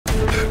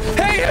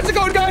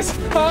guys.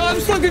 I'm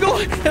stuck in the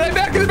and I'm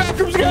back in the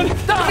backrooms again.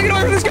 I get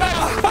away from this guy.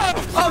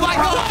 Oh my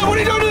God! What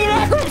are you doing to the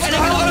backrooms? And it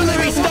can only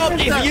be stopped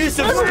if you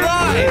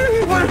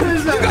subscribe. What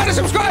is that? You gotta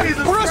subscribe.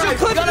 We're also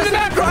clipping in the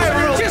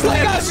backrooms, just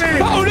like us.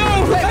 Oh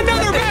no!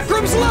 Another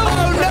backrooms level.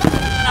 Oh no!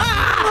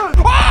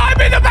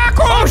 I'm in the back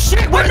room! Oh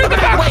shit! We're in the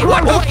back! Wait,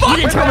 what the fuck? You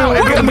didn't tell me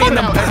Everyone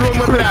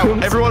whip it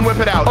out! Everyone whip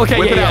it out! Okay,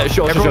 whip it yeah, out.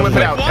 sure. Everyone whip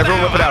it out!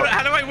 Everyone whip it out!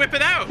 How do I whip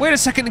it out? Wait a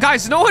second,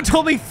 guys. No one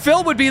told me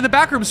Phil would be in the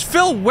backrooms.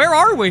 Phil, where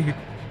are we?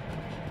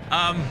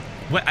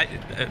 What, I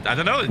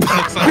don't know. It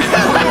looks like.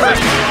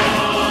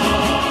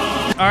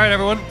 All right,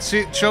 everyone.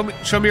 See, show me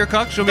your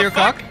cock. Show me your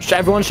cock.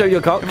 Everyone show your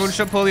cocks. Everyone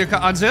should pull your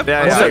cock. Unzip.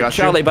 Yeah, Also, I got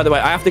Charlie, you. by the way,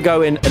 I have to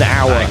go in an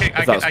hour,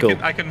 if that's cool.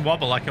 I can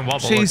wobble. I can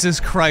wobble. Jesus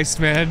Christ,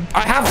 man.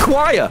 I have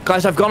choir.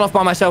 Guys, I've gone off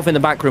by myself in the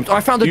back rooms. Oh, I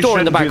found a door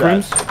in the back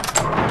rooms. What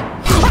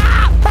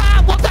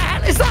the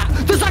hell is that?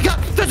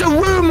 There's a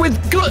room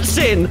with guts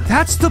in.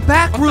 That's the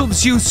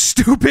backrooms, you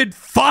stupid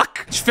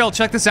fuck. Phil,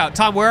 check this out.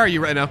 Tom, where are you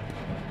right now?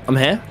 I'm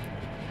here.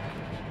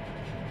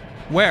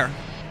 Where?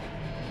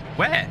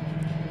 Where?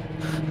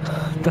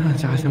 Where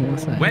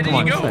Where did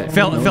you go?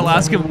 Phil,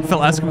 ask him.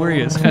 Phil, ask him where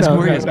he is. Ask him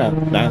where he is. No.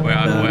 Where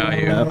are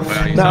you? Where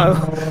are you? No.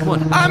 Come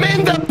on. I'm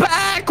in the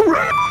back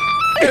room.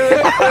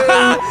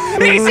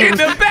 He's in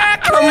the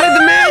back room. Come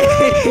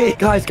with me.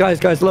 Guys,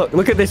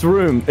 look at this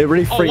room. It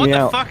really freaked me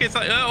out. What the fuck is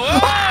that?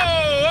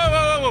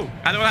 Whoa!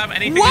 I don't have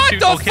anything What to shoot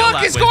the or kill fuck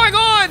that is with. going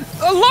on?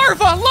 A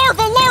larva!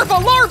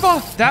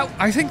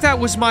 I think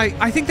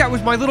that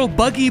was my little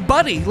buggy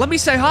buddy. Let me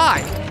say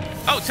hi.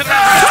 Oh, to the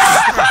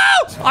right.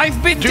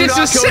 I've been Do not go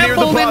near the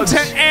disassembled bugs.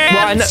 into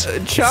ants.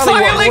 Charlie,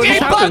 Filing what a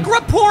just bug happened?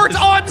 report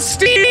on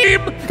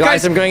Steam.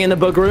 Guys, I'm going in the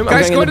bug room.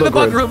 Guys, I'm go going into the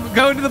bug room. room.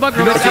 Go into the bug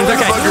room. Do not go in the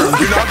bug room.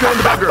 Do not go in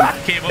the bug room.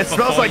 Came up It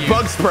smells before like you.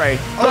 bug spray.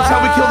 That's how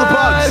we kill the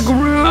bugs. Bug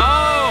room.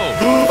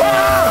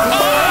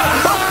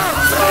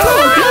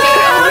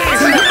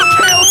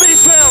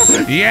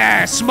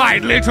 Yes, my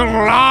little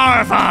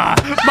larva.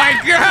 My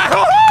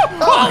girl.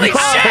 Holy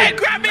shit.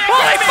 Grab me!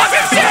 Holy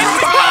fucking shit.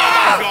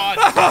 Oh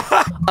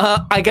my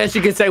god! I guess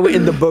you could say we're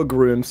in the bug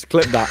rooms.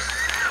 Clip that.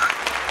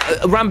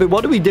 Ranboo,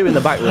 what do we do in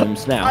the back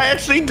rooms now? I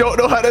actually don't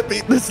know how to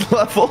beat this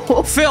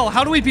level. Phil,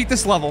 how do we beat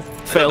this level?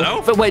 Phil,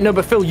 know. wait, no,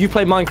 but Phil, you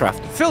play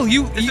Minecraft. Phil,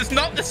 This is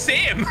not the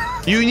same.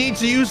 You need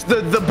to use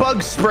the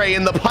bug spray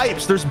in the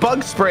pipes. There's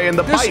bug spray in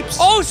the pipes.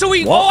 Oh, so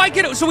we. What? Oh, I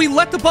get it. So we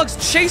let the bugs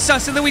chase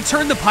us, and then we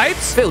turn the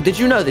pipes. Phil, did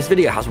you know this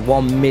video has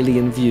 1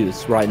 million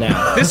views right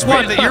now? This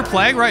one that you're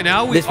playing right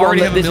now, we This one,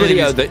 already have this a million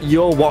video views. that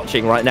you're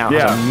watching right now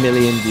has 1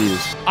 million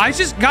views.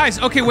 Guys,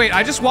 okay, wait.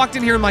 I just walked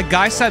in here and my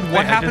guy said,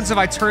 what happens if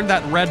I turn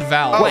that red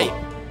valve? Oh. Wait,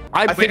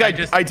 I think I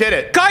did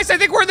it. Guys, I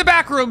think we're in the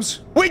back rooms.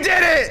 We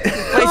did it!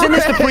 isn't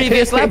this the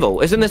previous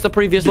level? Isn't this the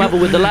previous level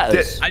with the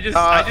letters?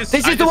 This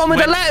is the one with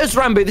the letters,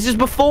 Ranboo. This is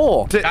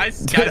before. Did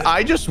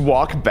I just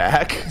walk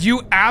back?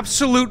 You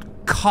absolute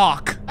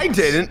cock. I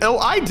didn't. Oh,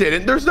 I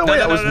didn't. There's no way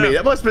that was me.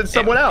 That must have been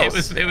someone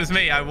else. It was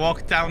me. I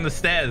walked down the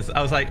stairs.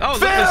 I was like, oh,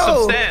 look, Phil! there's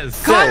some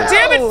stairs. God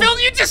damn it, Phil,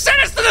 you just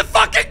sent us to the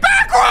fucking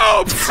back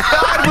rooms!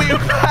 God, we are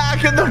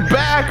back in the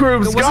back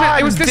rooms.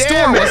 It was this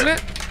door, wasn't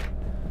it?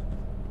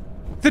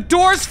 The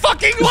door's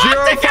fucking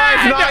locked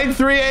again!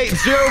 05938,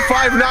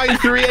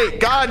 05938.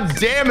 God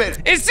damn it.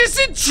 Is this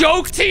a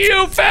joke to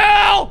you,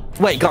 Phil?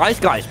 Wait, guys,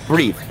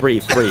 breathe.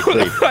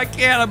 I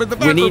can't, I'm in the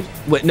back room.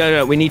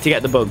 No, we need to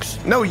get the bugs.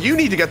 No, you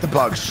need to get the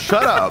bugs.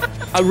 Shut up.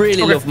 I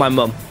really love my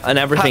mum and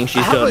everything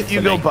she's How done about you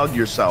for go me. bug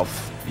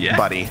yourself, Yeah.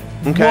 buddy?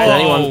 Whoa,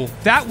 Okay.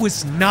 that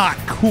was not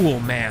cool,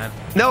 man.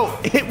 No,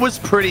 it was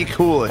pretty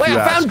cool. If Wait, you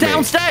I found ask me.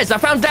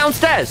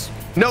 downstairs.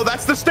 No,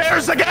 that's the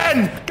stairs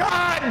again.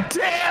 God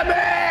damn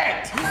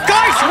it!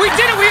 Guys, we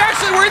did it. We're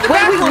in the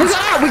back We rooms.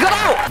 got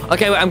out.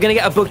 Okay, wait, I'm gonna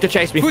get a bug to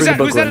chase me through the bug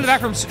Who's that in the rooms.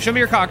 back rooms? Show me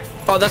your cock.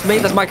 Oh, that's me.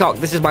 That's my cock.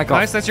 This is my cock.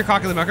 Nice, that's your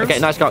cock in the back rooms. Okay,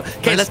 nice cock.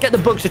 Okay, Nice. let's get the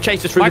bugs to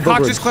chase us through My the bug cock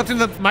rooms. just clipped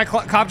into the. My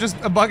cock just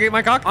bug ate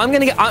my cock. I'm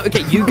gonna get.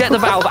 Okay, you get the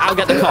valve. I'll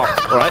get the cock.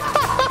 All right.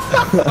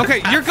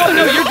 Okay, you're going.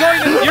 No, you're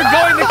going to. You're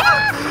going to.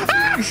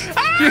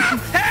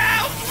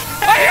 Help!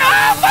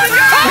 What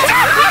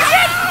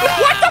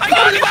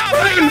the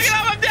fuck?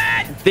 I'm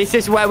dead! This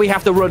is where we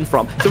have to run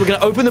from. So we're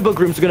gonna open the bug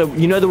rooms. We're gonna.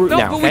 You know the route No,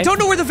 now. but Okay? we don't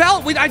know where the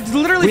valve. I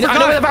literally I forgot.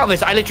 know where the valve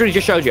is. I literally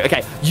just showed you.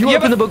 Okay, you Yeah,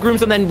 open but- the bug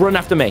rooms and then run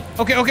after me.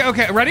 Okay.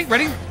 Ready?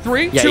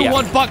 3, Yeah, 2, yeah.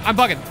 1. Bug. I'm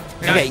bugging.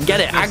 Okay, get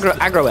it. Aggro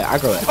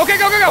it. Okay,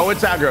 go. Oh,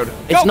 it's aggroed.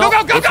 It's go, not.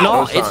 go, go, It's go.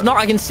 not. It's not.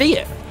 I can see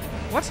it.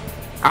 What?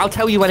 I'll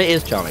tell you when it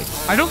is, Charlie.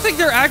 I don't think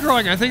they're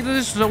aggroing. I think they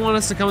just don't want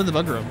us to come in the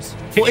bug rooms.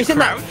 Well, isn't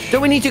that?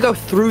 Don't we need to go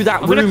through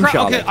that room,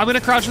 Charlie? Okay, I'm gonna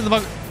crouch in the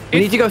bug. We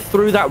need to go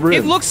through that room.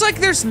 It looks like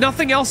there's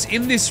nothing else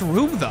in this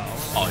room, though.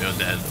 Oh, you're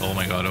dead. Oh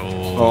my god.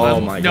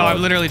 Oh my god. No,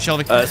 I'm literally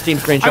chilling. Steam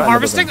screenshot. I'm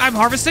harvesting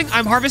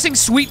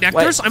sweet nectars.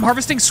 Wait. I'm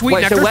harvesting sweet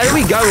Wait, nectars. so where do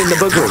we go in the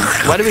bug rooms?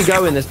 Where do we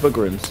go in this bug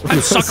rooms?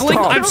 I'm suckling.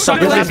 Stop. I'm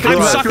suckling. This is I'm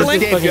cool.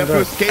 suckling. You have to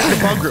escape the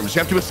bug rooms. You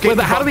have to escape. Wait,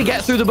 but the how do bug we rooms.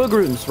 get through the bug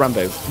rooms,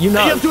 Ranboo? You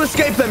know. You have to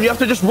escape them. You have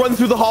to just run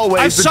through the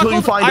hallways until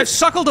you find I've it.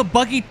 suckled a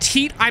buggy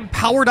teat. I'm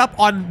powered up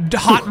on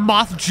hot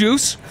moth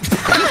juice.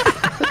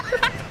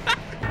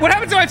 What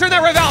happens if I turn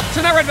that red valve?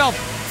 Turn that red valve.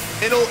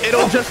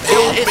 It'll just.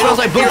 It smells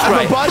like bug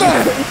spray.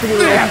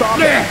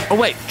 Right. Oh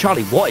wait,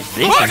 Charlie, what is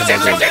this?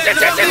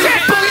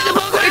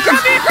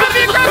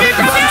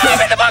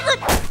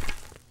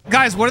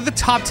 Guys, what are the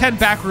top 10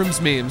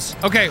 Backrooms memes?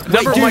 Okay,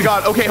 Oh my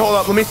god. Okay, hold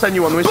up. Let me send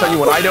you one. I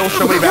know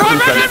so many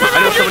Backrooms memes. I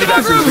know so many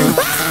Backrooms memes.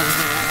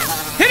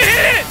 Hit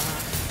it!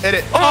 Hit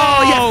it.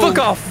 Oh yeah, fuck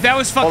off. That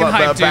was fucking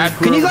hype, dude.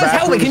 Can you guys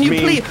help me? Can you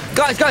please?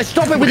 Guys,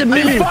 stop it with the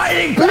memes.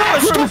 Fighting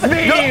Backrooms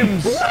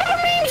memes.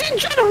 Memes in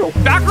general.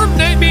 Backroom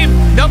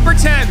meme number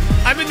 10.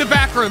 I'm in the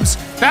Backrooms.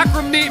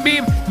 Backroom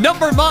meme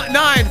number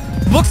 9.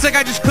 Looks like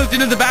I just clicked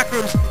into the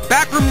Backrooms.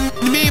 Backroom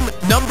meme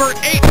number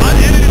 8.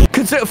 Unedited.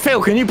 Consider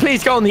Phil, can you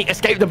please go on the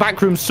Escape the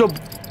Backrooms sub?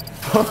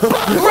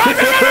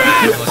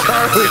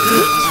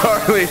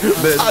 Charlie.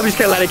 I'm just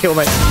gonna let it kill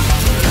me.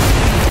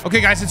 Okay,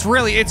 guys, it's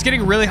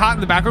getting really hot in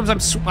the Backrooms.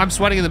 I'm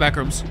sweating in the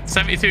Backrooms.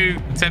 72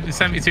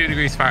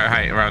 degrees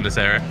Fahrenheit around this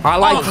area. I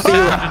like the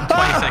feeling.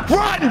 126.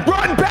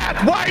 Run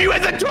back! Why are you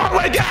in the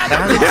doorway, Dad? I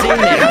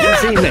haven't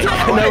seen it.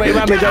 No, wait,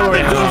 Ranboo, don't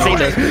worry. I haven't seen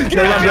it.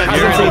 No, Ranboo, I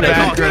haven't seen it.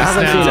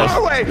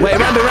 Wait,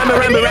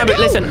 Ranboo,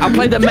 listen. I'll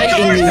play the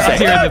mating music.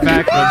 Here in the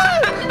Backrooms.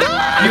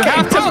 You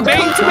have to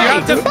mate. You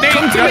have to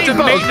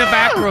mate in the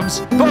Backrooms.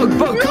 Bug,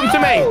 come to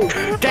me.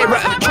 Okay,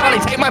 Charlie,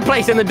 take my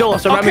place in the door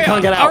so Ranboo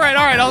can't get out. All right.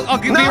 I'll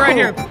be right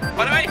here.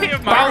 Why do I hear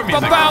Bow, music?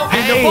 in the bug room.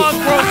 In the bug.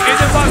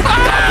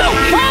 Oh,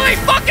 holy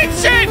fucking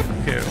shit!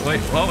 Okay, wait,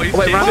 Ranboo,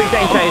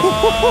 stay in case.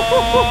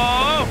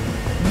 Oh!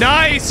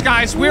 Nice,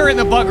 guys. We're in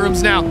the bug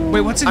rooms now.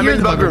 Wait, what's in here? I'm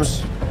in the bug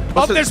rooms.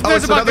 Oh, there's a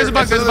bug. There's a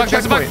bug. It's another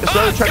checkpoint. Woo!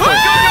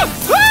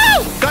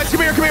 Guys,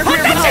 come here.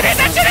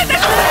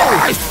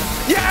 That shit.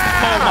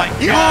 Yeah! Oh my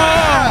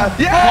god!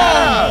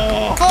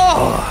 Yeah!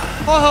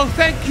 Oh,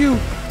 thank you.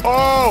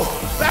 Oh!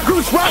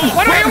 Backrooms, run!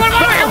 What do I hear?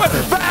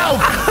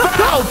 Valve!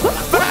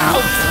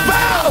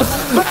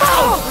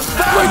 Oh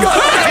my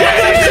god!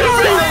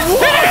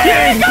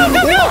 Go!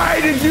 Why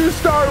did you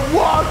start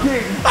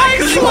walking? I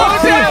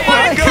slowed down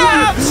my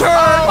capture!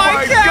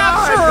 My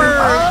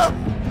capture!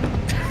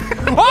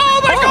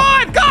 Oh my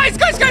god! Guys!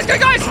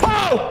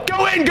 Oh!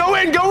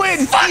 Go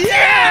in! Fuck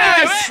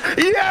yes!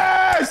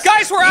 Yes!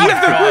 Guys, we're out of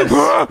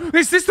the...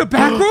 Is this the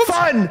back room?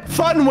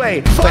 Fun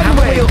way!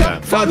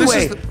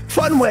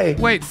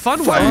 Wait,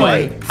 fun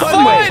way.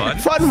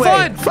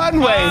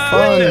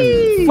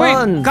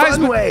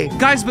 Wait,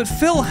 guys, but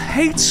Phil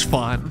hates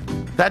fun.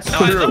 That's No,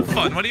 I true. love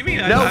fun. What do you mean?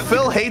 No,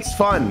 Phil hates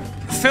fun.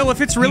 Phil,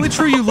 if it's really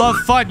true you love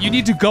fun, you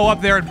need to go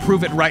up there and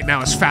prove it right now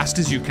as fast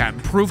as you can.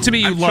 Prove to me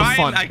you love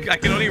fun. I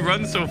can only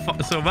run so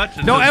much.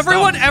 No,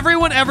 everyone,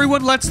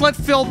 let's let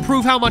Phil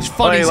prove how much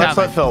fun he's Let's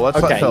having. let Phil. Let's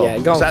let Phil. Yeah,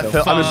 go on, Is that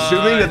Phil. I'm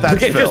assuming that that's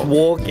Okay, Phil. just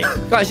walking.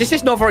 Guys, this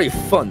is not very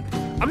fun.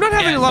 I'm not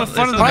having a lot of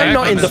fun in the I'm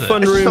not in the back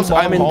fun It's just a rooms.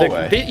 long I'm in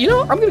hallway. the... You know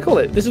what? I'm going to call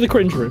it. This is the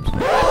cringe rooms.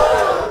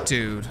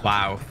 Dude.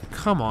 Wow.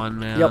 Come on,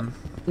 man. Yep.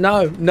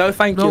 No,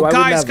 thank you. No, I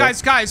would never.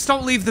 guys,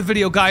 don't leave the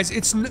video, guys.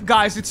 It's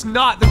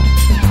not the...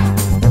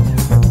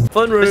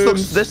 Fun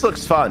rooms. This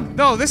looks fun.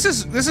 No, this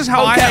is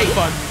how I have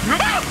fun.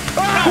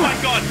 Oh my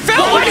god. Phil,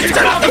 why did you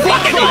turn off the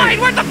fucking light?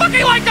 Where'd the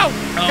fucking light go?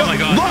 Oh my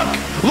god.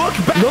 Look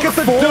back at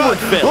the forward,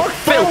 Phil. Look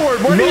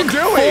forward. What are you doing?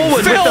 forward. Phil,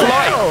 with the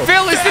light.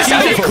 Phil, is this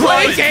how you Jesus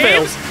play Christ,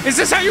 games? Is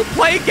this how you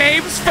play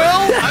games, Phil?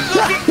 I'm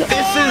looking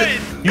forward.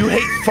 You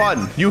hate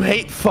fun. You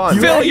hate fun.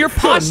 Phil, your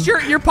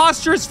posture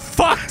is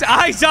fucked.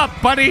 Eyes up,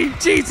 buddy.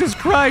 Jesus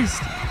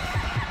Christ.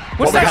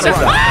 What's that?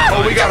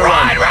 We gotta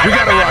run.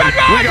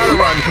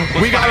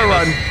 We gotta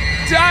run.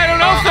 I don't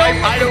know, Phil.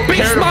 I don't Big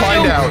care to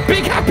find smile. out.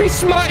 Big happy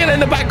smile in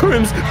the back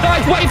rooms.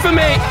 Guys, wait for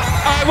me.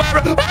 I'm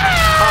running.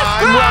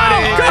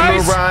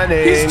 Guys, I'm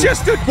running. he's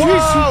just a...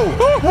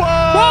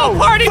 Whoa,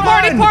 party.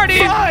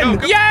 Fun.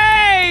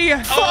 Yay!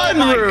 Fun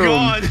my room.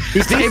 God.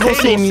 These tables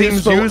seem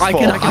useful. I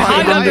can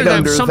hide under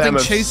them. Something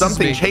if chases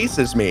something me.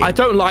 chases me. I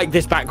don't like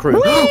this back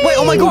room. Wait,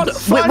 oh my god.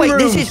 Fun Wait,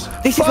 rooms.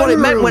 this is what it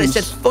meant when it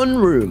said fun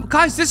room.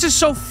 Guys, this is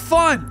so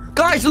fun.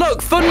 Guys,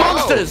 look, fun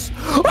monsters.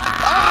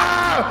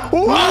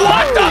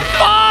 What the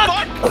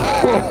fuck?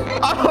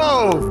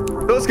 Oh,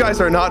 those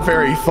guys are not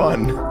very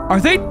fun. Are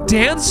they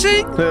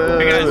dancing?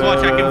 Hey guys,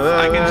 watch.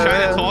 I can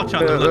shine a torch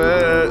on them.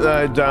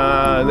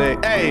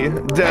 Hey,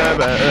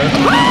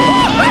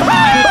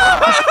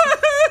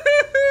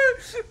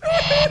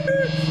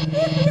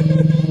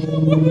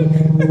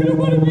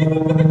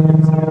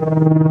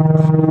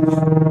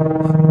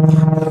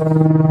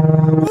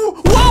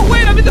 Whoa,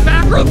 wait, I'm in the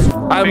back rooms.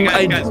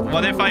 Hey guys,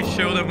 what if I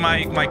show them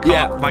my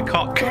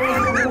cock? Phil,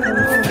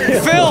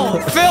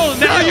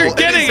 now you're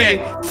getting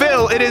it.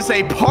 Phil, it is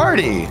a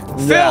party.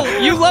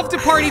 Phil, you love to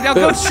party. Now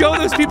go show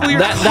those people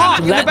your cock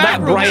in the Let back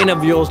that room. brain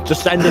of yours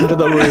descend into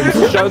the room.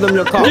 Show them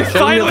your cock. You're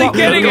finally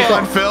getting it.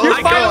 Come on, Phil. You're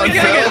finally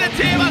getting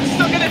it. I'm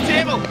stuck in a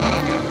table.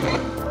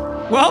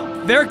 Well,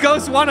 there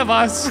goes one of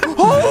us.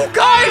 Oh,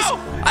 guys,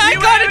 I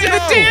got into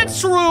the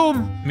dance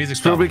room. Music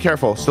Still stop. be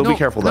careful. Still be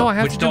careful, though. No, I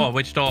have Which to door? do.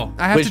 Which door?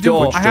 I have Which to do.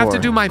 door? I have to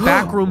do my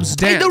backrooms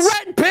Take dance. the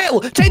red pill.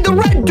 Take the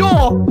red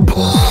door.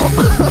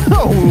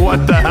 Oh,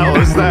 what the hell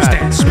is that?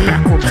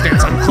 Backrooms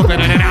dance. I'm clipping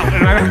in and out.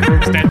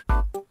 Backrooms dance.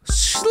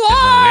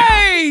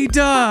 Slide.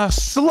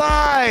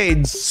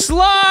 Slides.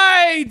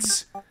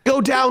 Slides.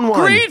 Go down one.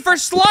 Green for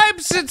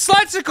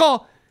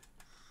Slimecicle.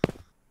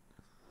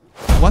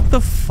 What the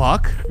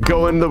fuck?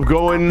 Go in the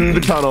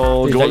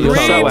tunnel. Go in the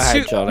Green tunnel.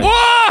 ahead, Charlie.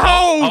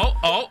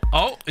 Whoa!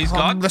 Oh, he's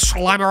gone. The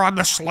Slimer on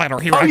the slider.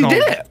 Here Oh, I you go.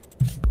 did it.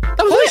 That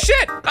was Holy it.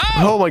 shit!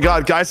 Oh my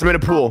god, guys, I'm in a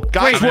pool.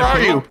 Guys, Wait, where are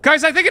you?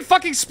 Guys, I think it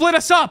fucking split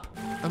us up.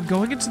 I'm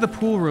going into the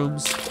pool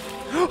rooms.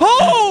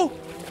 Oh!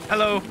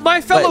 Hello.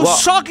 My fellow Wait, what?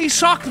 soggy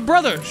socked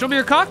brother. Show me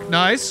your cock.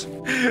 Nice.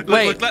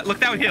 Look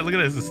down here. Look at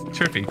this. It's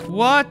trippy.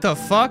 What the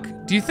fuck?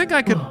 Do you think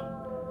I could?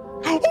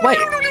 Wait.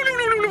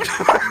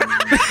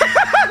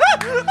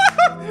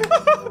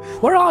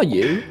 Where are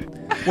you?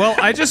 Well,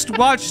 I just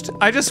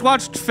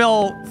watched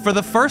Phil for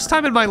the first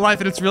time in my life,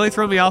 and it's really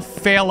thrown me off.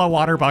 Fail a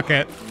water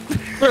bucket.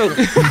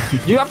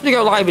 You have to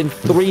go live in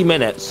 3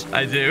 minutes.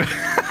 I do.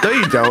 No,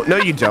 you don't. No,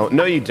 you don't.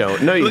 No, you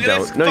don't. No, you Look at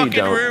this don't. No, you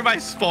fucking don't. room I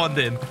spawned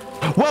in.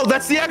 Whoa,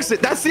 that's the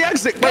exit. That's the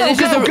exit. Wait, Go, this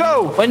is go, the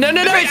go. Wait, no,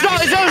 it's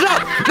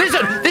not.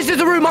 Listen, this is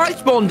the room I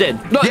spawned in.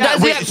 Look, Yeah, that's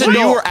the wait, exit so you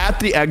door. were at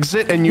the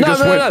exit and you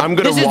just No. went, I'm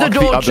gonna This is walk the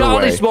door other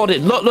Charlie way. spawned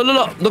in.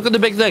 Look at the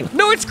big thing.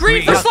 No, it's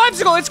green for Yeah.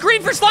 Slimecicle. It's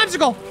green for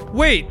Slimecicle.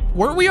 Wait,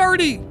 weren't we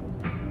already?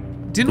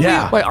 Didn't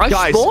Yeah, Wait, I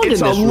guys, spawned in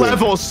it's a this room.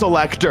 level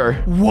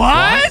selector. we?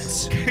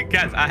 What?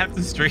 Guys, I have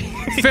to stream.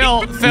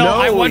 Phil, No,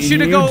 I want you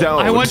to you go. don't.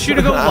 I want you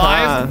to go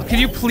live. Can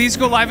you please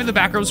go live in the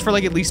back rooms for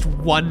like at least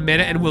 1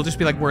 minute, and we'll just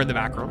be like, we're in the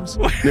back rooms.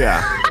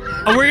 Yeah.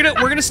 And we're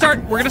gonna start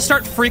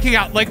freaking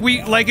out like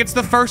it's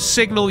the first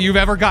signal you've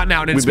ever gotten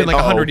out, and it's We've been been-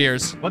 like 100 uh-oh.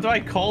 years. What do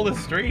I call the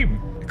stream?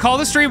 Call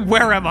the stream.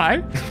 Where am I?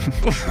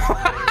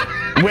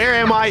 Where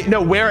am I?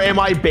 No, where am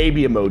I,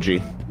 baby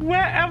emoji? Where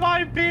am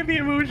I, baby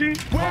emoji?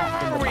 Where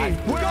are we?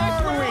 Where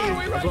are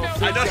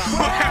we? I don't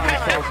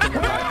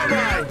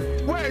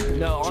know. Where?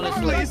 No,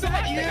 honestly. Charlie, is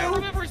that you? I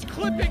remember is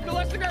clipping. The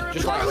last thing I remember.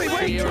 Just like Charlie,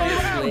 wait,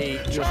 seriously,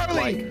 just Charlie.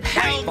 like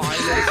Help.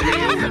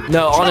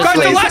 no, Guys,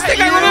 honestly, the last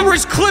thing I remember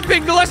is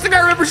clipping. The last thing I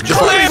remember is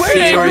just like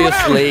clipping.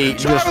 seriously,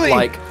 just Charlie,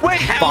 like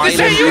wait, Is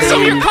that you? Show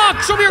me your violently.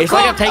 cock. Show me your It's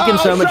like cock. I've taken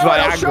so much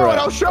I'll show it,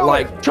 I'll Viagra. show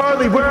Like, it.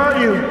 Charlie, where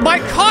are you? My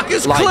cock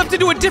is Like- clipped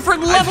into a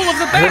different level of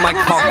the I think my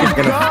back. cock is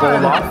gonna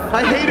fall off.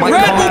 I hate it. My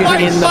when cock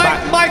Ranboo, is in the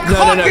back. my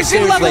cock is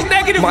in level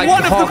seriously, -1 my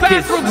of the cock is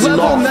bathrooms. Level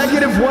lost.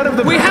 -1 of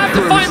the We have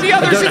to find the I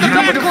others don't in the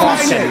have back a cock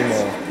rooms.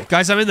 anymore.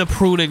 Guys, I'm in the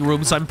pruning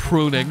rooms. I'm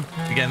pruning.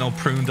 You're getting all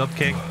pruned up,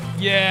 King.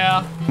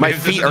 Yeah. My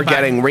Who's this feet at are the back?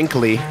 getting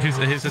wrinkly. Who's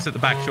this at the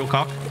back? Show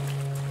cock.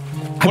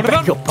 What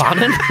about Your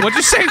pardon? What'd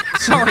you say?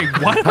 Sorry.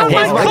 What about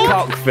Here's my my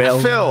cock? cock, Phil.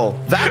 Phil,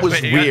 that was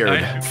Wait, you got-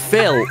 weird.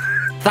 Phil,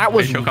 that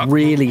was show cock.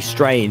 really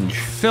strange.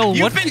 Phil,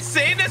 You've what? been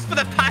saying this for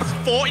the past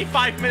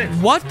 45 minutes.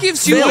 What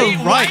gives you Phil, the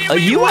right? Are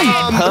you a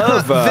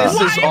pervert? This is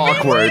Why are we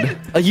awkward.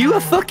 Are you a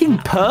fucking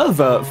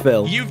pervert,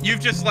 Phil? You've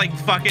just like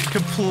fucking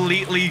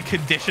completely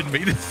conditioned me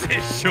to say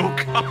show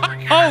cock.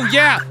 Oh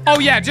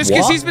yeah. Just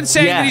because What? he's been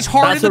saying Yeah, that he's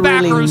hard in that's the a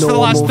back really rooms for the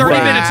last 30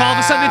 normal minutes, all of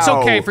a sudden it's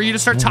okay Wow. for you to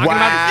start talking Wow.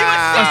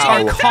 about us,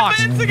 our Wow.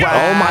 cocks.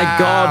 Oh my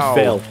God,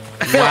 Phil.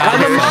 Phil,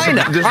 I'm a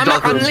minor. This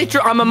dark room.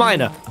 I'm a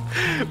minor.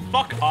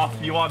 Fuck off,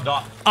 you are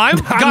not. I'm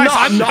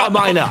not a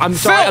minor. I'm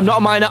sorry, Phil, I'm not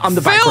a minor. I'm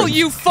the Phil, backroom.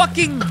 you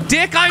fucking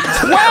dick! I'm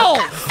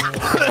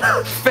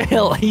 12.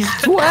 Phil, he's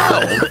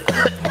 12.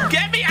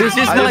 Get me This out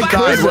is of my the back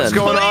cousin. room, What's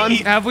going on?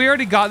 please. Have we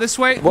already got this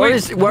way? Where Wait,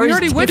 is we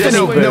already went this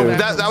Tiffany way. Boo? No,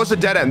 that was a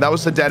dead end. That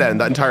was a dead end.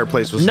 That entire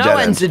place was a No dead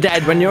ends end. are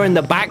dead when you're in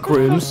the back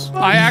rooms.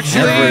 I You're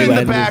actually, in the End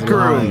is back lies.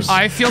 rooms.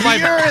 I feel my.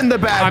 You're in the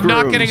back I'm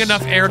not rooms. getting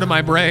enough air to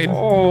my brain.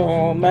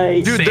 Oh,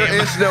 mate. Dude,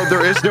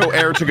 there is no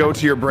air to go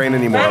to your brain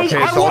anymore. Okay, it's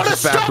I all want to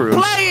just back stop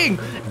rooms. playing.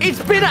 It's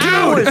been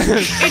hours. It's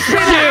been You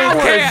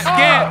hours. can't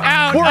get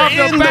out We're of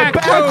in the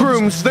back rooms.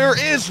 rooms. There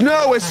is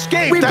no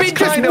escape. We've That's been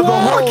just kind of the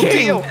whole walking.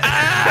 deal.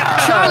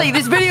 Charlie,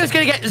 this video is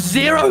gonna get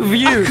 0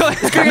 views.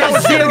 It's gonna No, get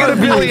it's gonna 0 get a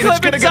billion. views. It's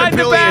Clip gonna get a inside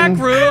the back billion.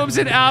 rooms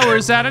and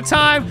hours at a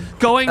time,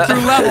 going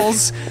through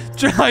levels,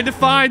 trying to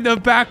find the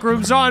back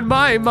rooms on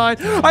my mind.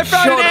 I found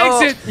Shut an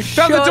up. exit,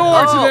 found the Shut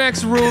door to up. the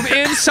next room.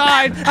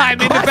 Inside, I'm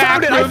in the I back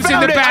found it, rooms, I in the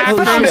found it, back I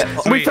found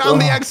rooms. it. We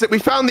found the exit. We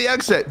found the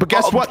exit. But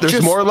guess Oh, what? There's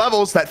just- more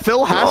levels that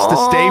Phil has to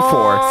stay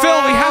for.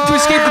 Phil, we have to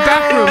escape the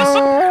back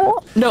rooms.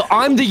 No,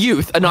 I'm the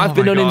youth, and I've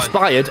been my God.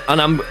 uninspired,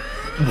 and I'm.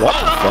 What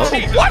the fuck?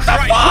 Jesus What the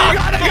Christ. fuck? We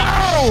gotta go.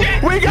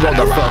 We gotta What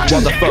the run. fuck?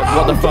 What the fuck?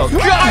 What the fuck?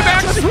 God, I'm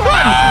actually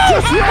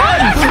Just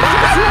run.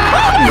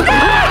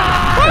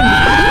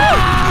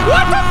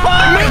 What the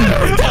fuck?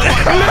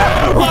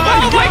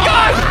 Oh my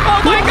god!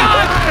 Oh my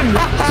god!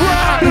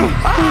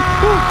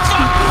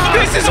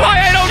 This is why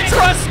I don't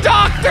trust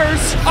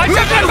doctors! I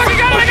got it! I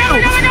got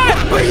it!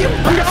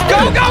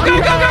 Go, go, go,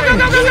 go, go, go, go,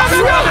 go, go, go,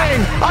 go!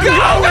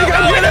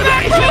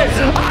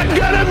 I'm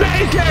gonna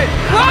make it.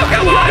 Oh,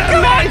 come on,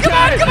 come on, come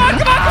on, come on, come on,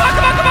 come on, come on,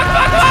 come on, come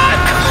on, come on!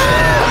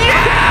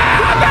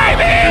 Yeah,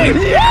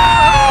 baby!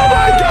 Oh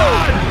my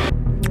God.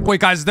 Wait,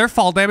 guys, is there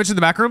fall damage in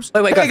the back rooms?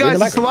 Wait, Hey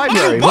guys, it's the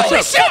library.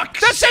 Holy shit!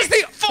 That says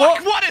the...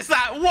 Fuck, what is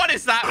that? What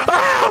is that?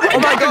 Oh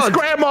my God, it's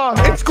Grandma!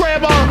 It's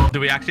Grandma! Do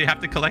we actually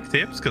have to collect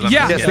tapes?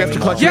 Yeah. Yes, we have to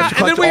collect. Yeah,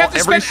 and then we have to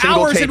spend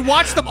hours and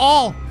watch them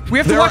all. We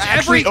have to watch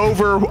every... There are actually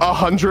over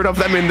 100 of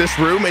them in this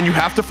room, and you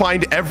have to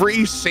find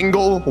every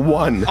single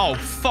one. Oh,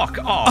 fuck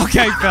off.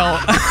 Okay, Phil.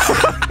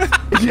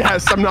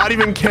 Yes, I'm not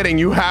even kidding.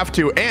 You have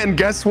to. And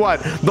guess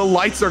what? The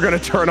lights are gonna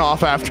turn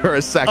off after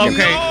a second.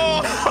 Okay.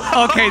 No.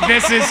 Okay,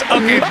 this is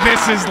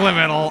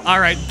liminal. All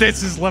right,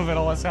 this is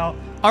liminal as hell.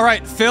 All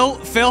right,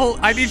 Phil,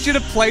 I need you to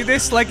play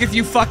this. Like, if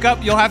you fuck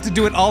up, you'll have to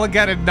do it all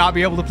again and not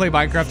be able to play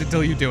Minecraft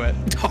until you do it.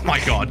 Oh my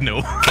God,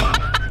 no.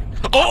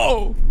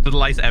 Oh! Do the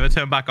lights ever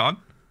turn back on?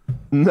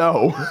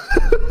 No.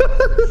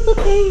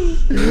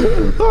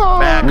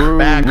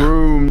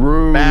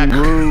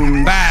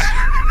 Back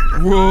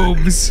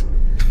rooms.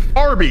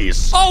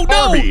 Arby's. Oh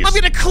no! Arby's. I'm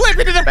gonna clip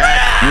into the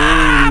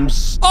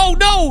Rooms. Oh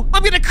no!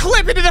 I'm gonna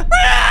clip into the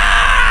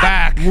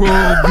back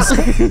rooms.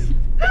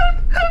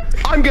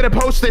 I'm gonna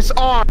post this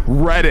on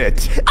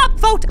Reddit.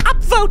 Upvote!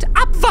 Upvote!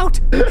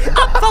 Upvote!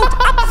 Upvote!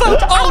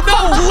 Upvote! Oh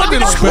no! I'm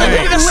gonna clip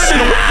into the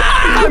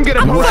I'm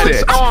gonna post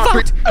this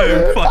on.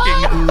 I'm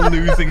fucking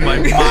losing my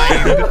mind.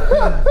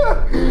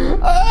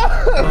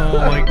 Oh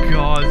my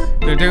God.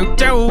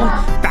 Backroom!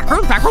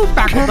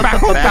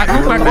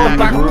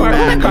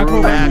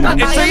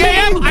 It's 3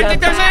 a.m. I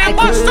think there's an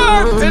imposter!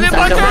 An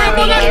imposter!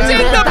 It's in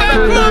the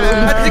backroom! I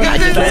think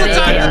it's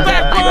inside the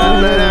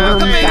backroom!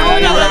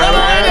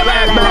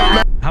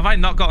 Have I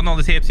not gotten all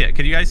the tapes yet?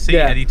 Can you guys see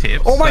any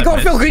tapes? Oh my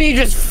God, Phil, can you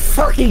just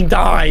fucking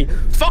die?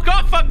 Fuck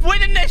off! I'm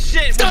winning this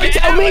shit! Don't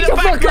tell me to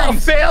fuck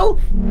off, Phil!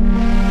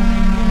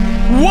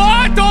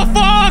 What the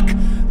fuck?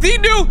 The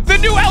new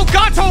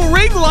Elgato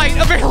ring light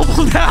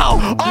available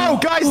now. Oh,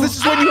 guys, this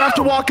is when you have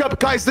to walk up.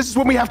 Guys, this is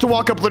when we have to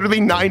walk up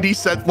literally 90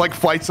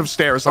 flights of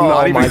stairs. I'm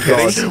not even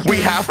kidding. We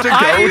have to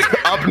go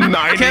up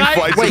 90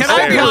 flights of stairs. Can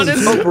I be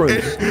honest?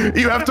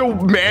 You have to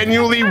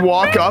manually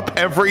walk up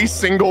every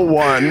single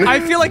one. I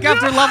feel like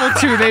after level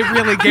 2, they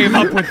really gave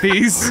up with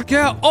these.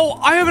 Yeah. Oh,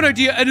 I have an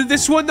idea. And in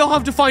this one, they'll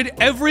have to find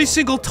every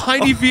single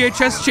tiny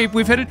VHS shape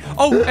we've hidden.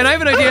 Oh, and I have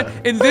an idea.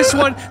 In this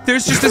one,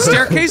 there's just a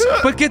staircase.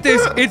 But get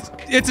this,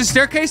 it's a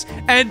staircase,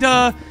 and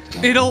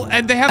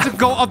they have to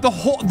go up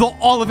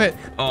all of it.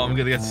 Oh, I'm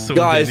gonna get so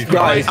Guys,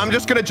 I'm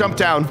just gonna jump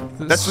down.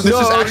 This is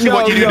actually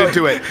what you do to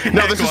do it.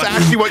 No, this is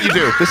actually what you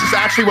do. This is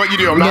actually what you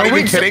do. I'm not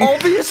even kidding.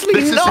 Obviously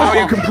This is how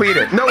you complete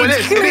it. No, it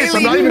is. It is.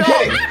 I'm not even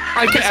kidding.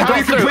 I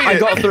got through. I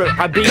got through.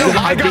 I beat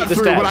the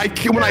through when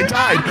I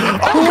died.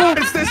 Oh God,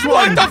 it's this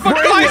one. What the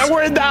fuck, guys?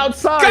 We're in the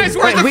outside. Guys,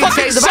 we're in the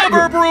fucking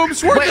suburb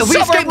rooms. We're in the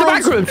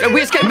suburb rooms.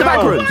 We escaped the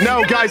back rooms.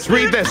 No, guys,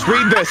 read this.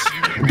 Read this.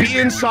 Be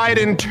inside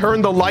and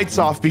turn the lights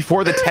off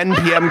before the 10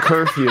 p.m.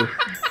 curfew.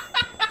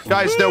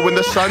 Guys, no, when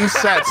the sun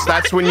sets,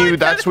 that's when you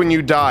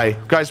die.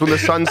 Guys, when the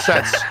sun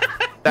sets,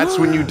 that's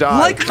when you die.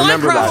 Like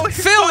Remember Minecraft, that.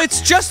 Phil,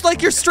 it's just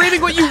like you're streaming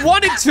what you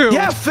wanted to.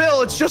 Yeah,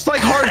 Phil, it's just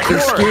like hardcore.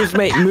 Excuse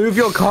me, move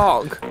your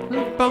cock.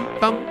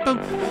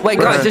 Wait,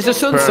 guys, is the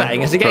sun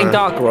setting? Is it getting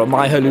darker or am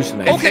I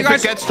hallucinating? Okay, if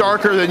guys. it gets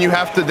darker, then you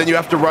have to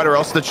run, or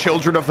else the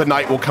children of the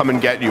night will come and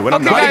get you. And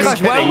I'm Okay, not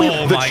guys, even kidding.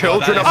 oh The my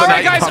children God, of the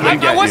Alright, night guys, come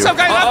and get what's you. up,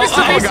 guys? I'm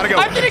Mr. Beast. gotta go.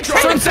 I'm getting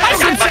kidnapped.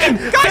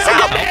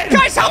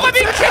 Guys, help! I'm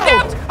being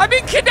kidnapped. I'm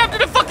being kidnapped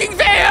in a fucking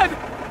van.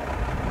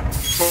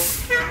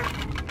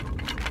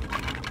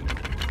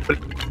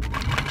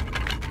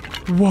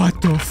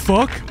 What the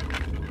fuck?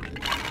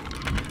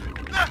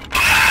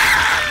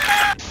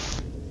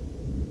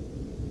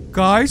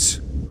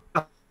 Guys?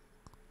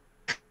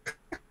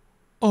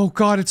 Oh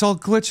God, it's all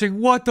glitching.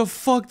 What the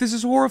fuck? This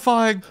is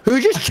horrifying. Who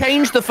just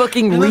changed the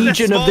fucking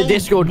region of the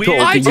Discord call?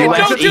 I did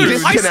US no, dude.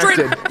 East. I straight.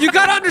 Disconnected. You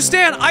gotta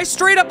understand. I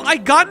straight up. I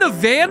got in a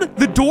van.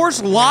 The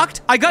doors locked.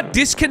 I got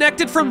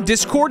disconnected from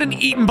Discord and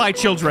eaten by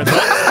children.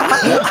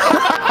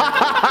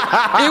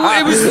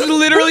 It was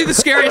literally the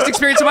scariest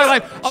experience of my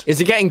life. Is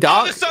it getting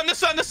dark?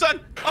 The sun.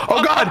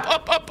 Oh God!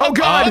 Oh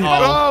God!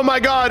 Oh my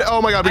God!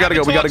 Oh my God! We gotta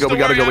go! We gotta go! We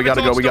gotta go! We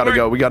gotta go! We gotta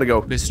go! We gotta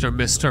go!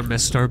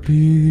 Mr.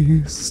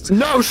 Beast.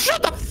 No,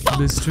 shut the fuck!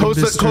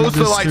 Close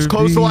the lights!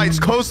 Close the lights!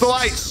 Close the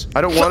lights!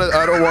 I don't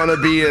want to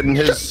be in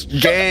his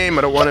game.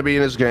 I don't want to be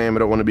in his game. I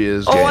don't want to be in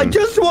his game. Oh, I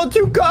just want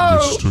to go!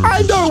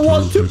 I don't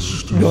want to.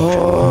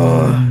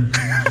 No.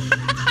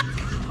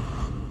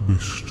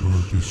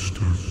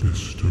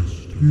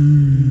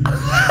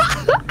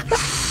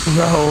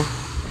 No.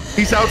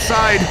 He's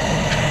outside.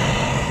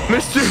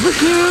 Mr.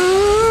 First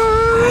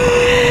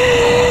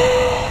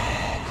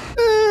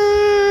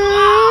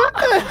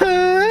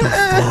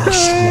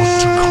one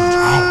to come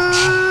out of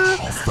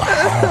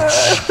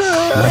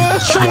the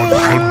house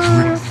wins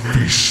 100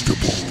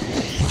 Feastables.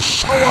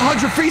 Oh,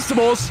 100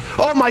 Feastables!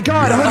 Oh my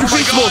God, 100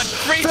 Feastables!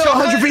 Free Phil,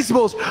 100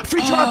 Feastables!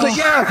 Free chocolate,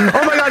 yeah!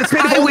 Oh my God, it's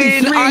made of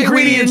only 3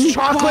 ingredients: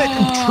 chocolate,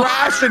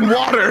 trash, and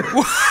water.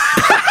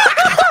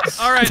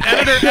 All right,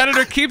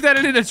 editor, keep that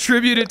in and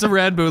attribute it to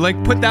Ranboo.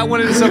 Like, put that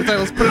one in the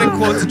subtitles, put it in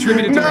quotes,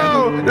 attribute it to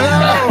Ranboo. No,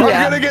 I'm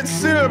gonna get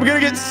sued. I'm gonna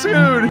get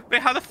sued.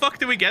 Wait, how How the fuck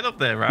do we get up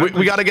there, right?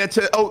 We gotta get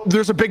to. Oh,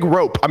 there's a big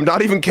rope. I'm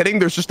not even kidding.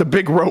 There's just a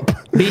big rope.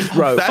 Beast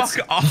rope. That's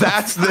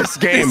this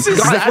game.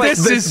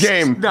 This is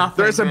game.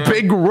 nothing, There's a man.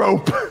 big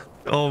rope.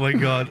 Oh my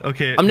god.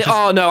 Okay.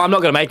 Oh no, I'm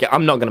not gonna make it.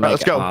 I'm not gonna make it.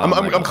 Let's go.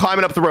 I'm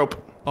climbing up the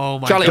rope. Oh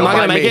my Charlie, god. am I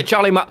gonna make me. it?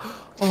 Charlie,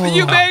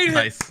 You made it!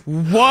 Nice.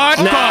 What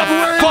the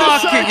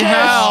fucking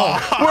hell?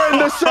 We're in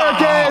the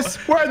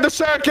circus. We're in the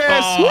circus.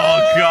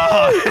 Oh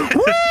god.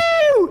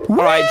 All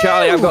right,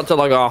 Charlie, I've got to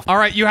log off. All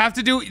right, you have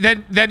to do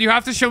then you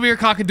have to show me your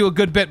cock and do a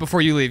good bit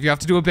before you leave. You have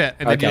to do a bit,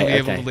 and then you'll be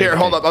able to leave. Here,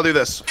 hold up. I'll do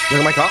this.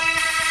 Look at my car.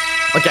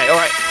 Okay, all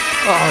right.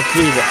 Oh,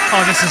 Jesus.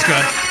 Oh, this is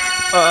good.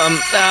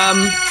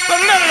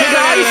 Hey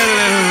guys,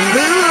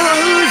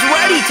 who's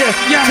ready to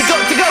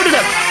go to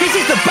the? This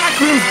is the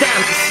Backrooms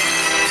dance.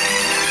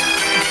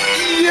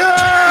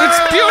 Yeah. It's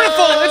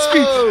beautiful. It's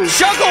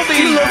Shuggle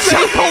me.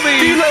 Shuggle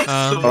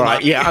me. All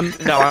right, yeah, I'm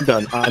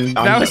done.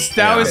 That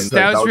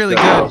was really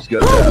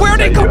good.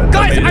 Where'd it go?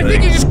 Guys, I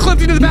think he just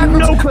clipped into the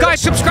Backrooms.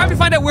 Guys, subscribe to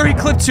find out where he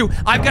clipped to.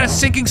 I've got a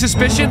sinking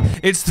suspicion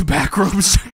it's the Backrooms.